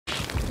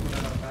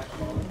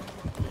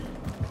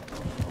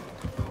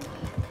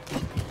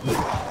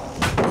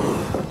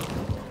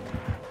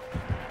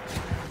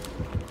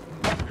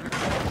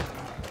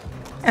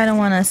I don't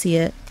want to see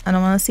it. I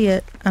don't want to see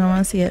it. I don't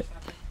want to see it.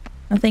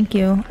 No, thank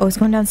you. Oh, he's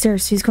going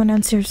downstairs. He's going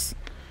downstairs.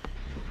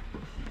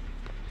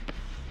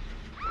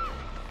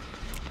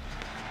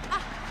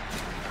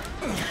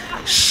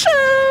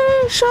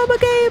 Shabba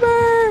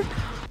Gamer!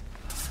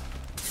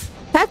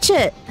 Touch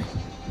it!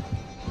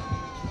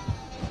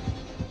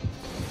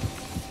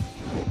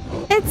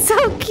 It's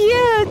so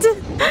cute!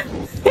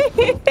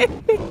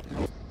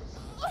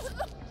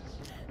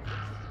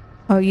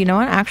 Oh, you know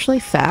what? Actually,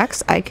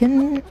 facts. I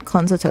can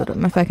cleanse a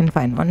totem if I can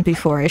find one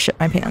before I shit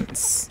my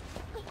pants.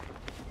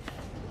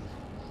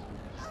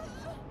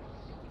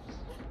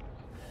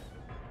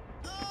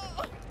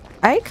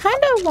 I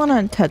kind of want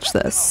to touch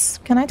this.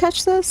 Can I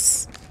touch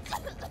this?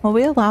 Will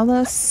we allow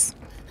this?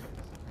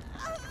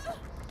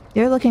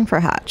 You're looking for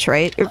Hatch,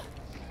 right?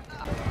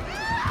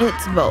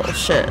 It's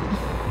bullshit.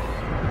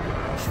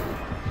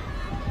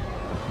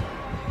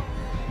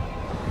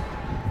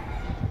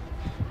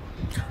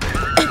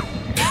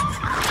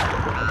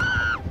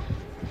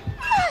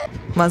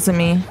 Wasn't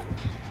me.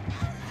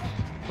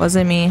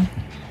 Wasn't me.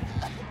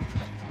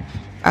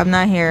 I'm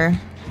not here.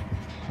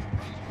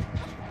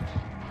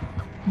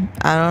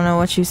 I don't know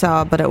what you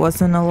saw, but it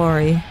wasn't a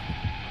lorry.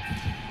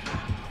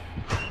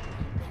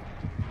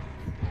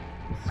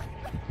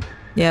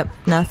 Yep,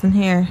 nothing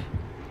here.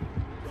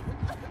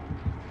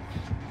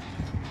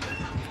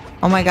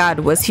 Oh my god,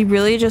 was he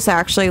really just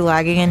actually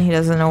lagging and he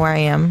doesn't know where I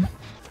am?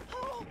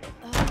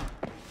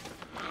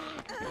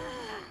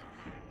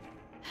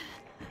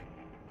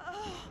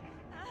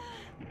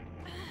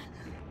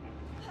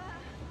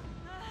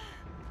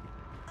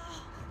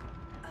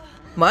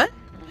 What?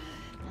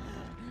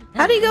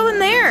 How do you go in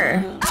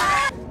there?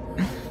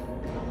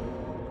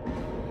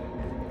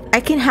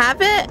 I can have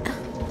it?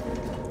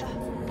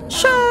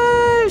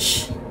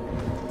 Shush!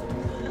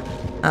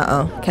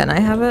 Uh-oh. Can I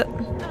have it?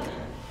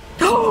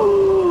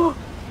 Oh!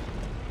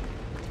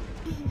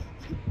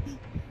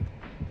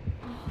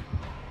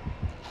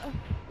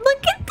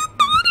 Look at the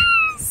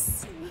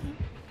letters!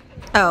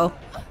 Oh.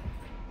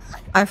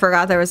 I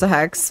forgot there was a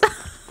hex.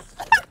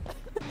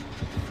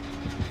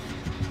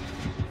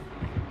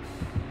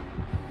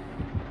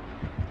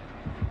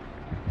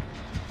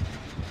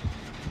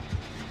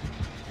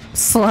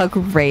 Slug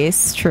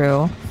race,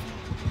 true.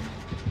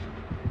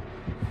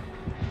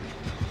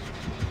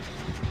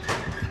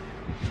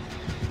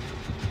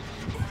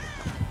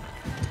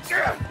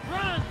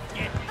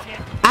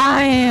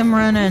 I am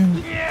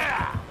running.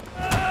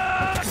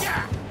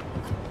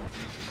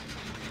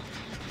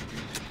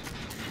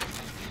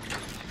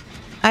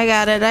 I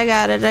got it, I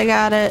got it, I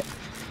got it.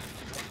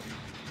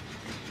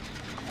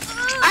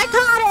 I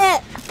caught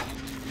it!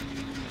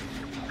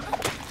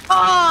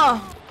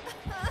 Oh!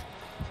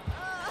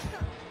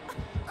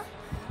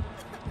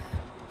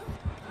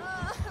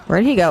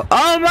 Where'd he go?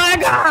 Oh my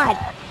god!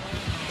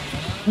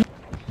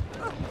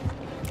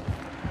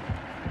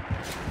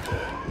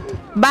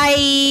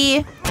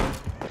 Bye!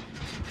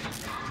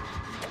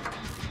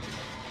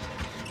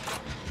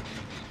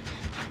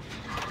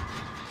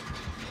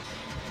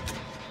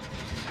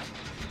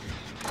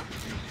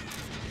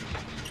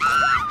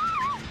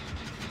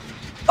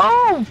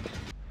 Oh!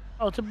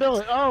 Oh, it's a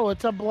Billy. Oh,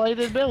 it's a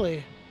blighted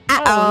Billy.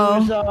 Uh-oh.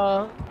 Oh, he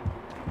was,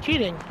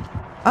 cheating.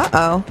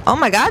 Uh-oh. Oh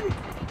my god.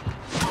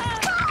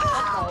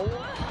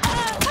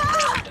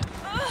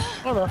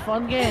 What a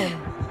fun game.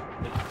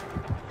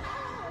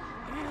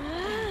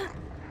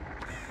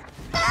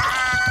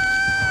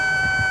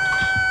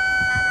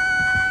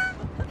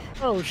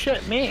 Oh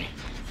shit, me.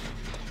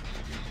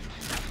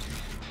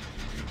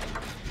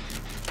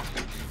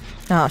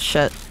 Oh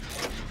shit.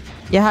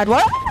 You had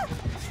what?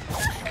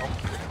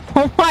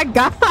 Oh my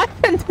god.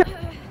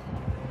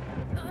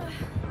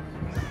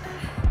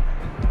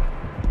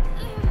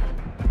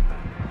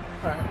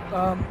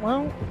 Alright,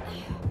 well,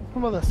 how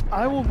about this?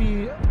 I will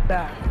be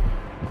back.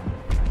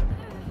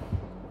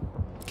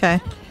 Okay.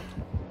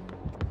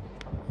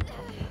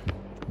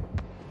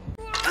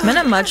 I'm in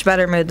a much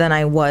better mood than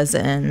I was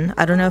in.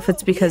 I don't know if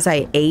it's because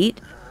I ate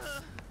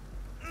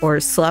or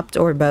slept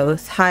or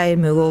both. Hi,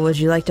 Moogle, would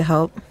you like to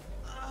help?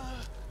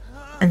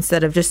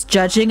 Instead of just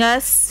judging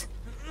us?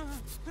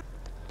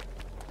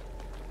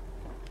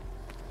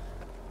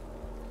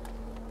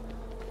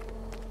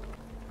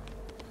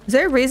 Is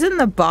there a reason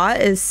the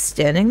bot is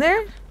standing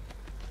there?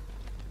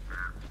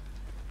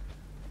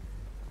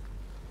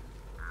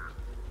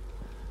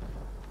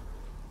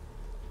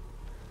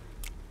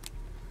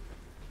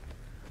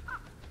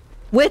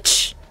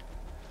 Which?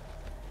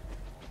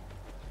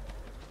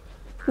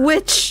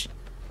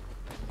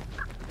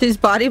 She's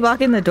body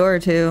blocking the door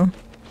too.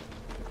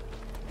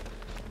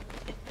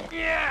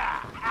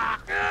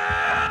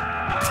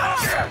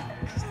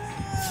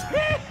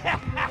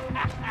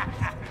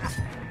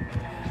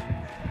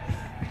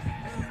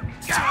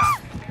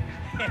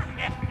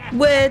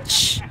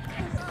 Which?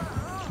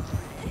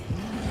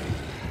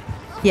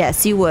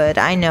 Yes, you would.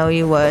 I know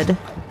you would.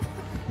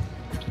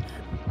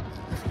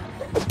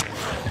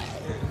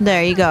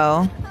 There you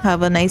go.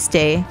 Have a nice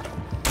day.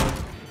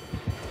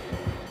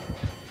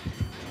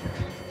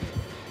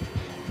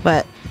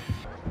 But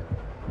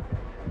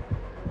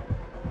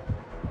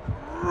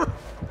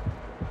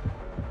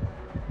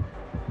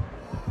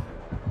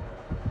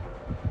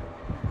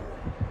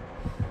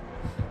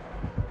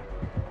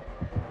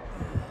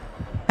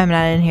I'm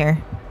not in here.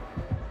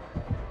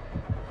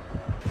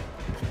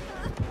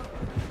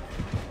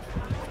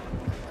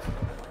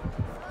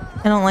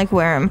 I don't like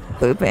where I'm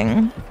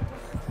pooping.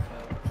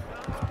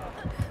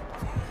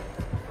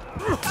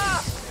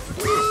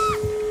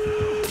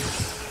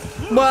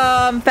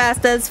 Whoa, I'm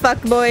fast as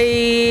fuck,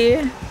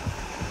 boy.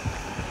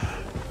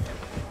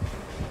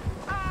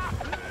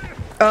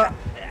 Can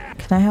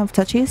I have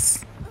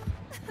touchies?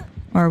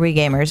 Or are we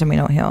gamers and we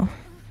don't heal?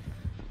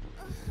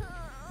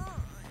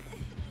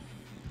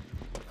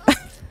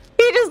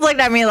 He just looked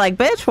at me like,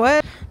 bitch,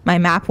 what? My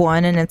map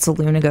won and it's a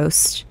Luna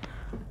Ghost.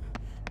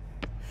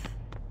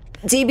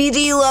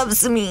 DBD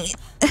loves me.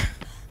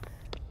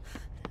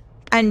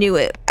 I knew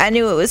it. I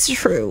knew it was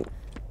true.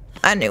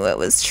 I knew it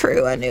was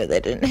true. I knew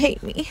they didn't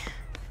hate me.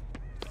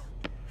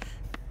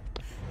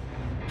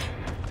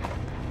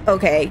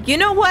 Okay, you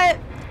know what?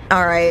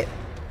 All right.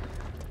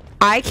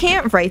 I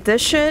can't write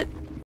this shit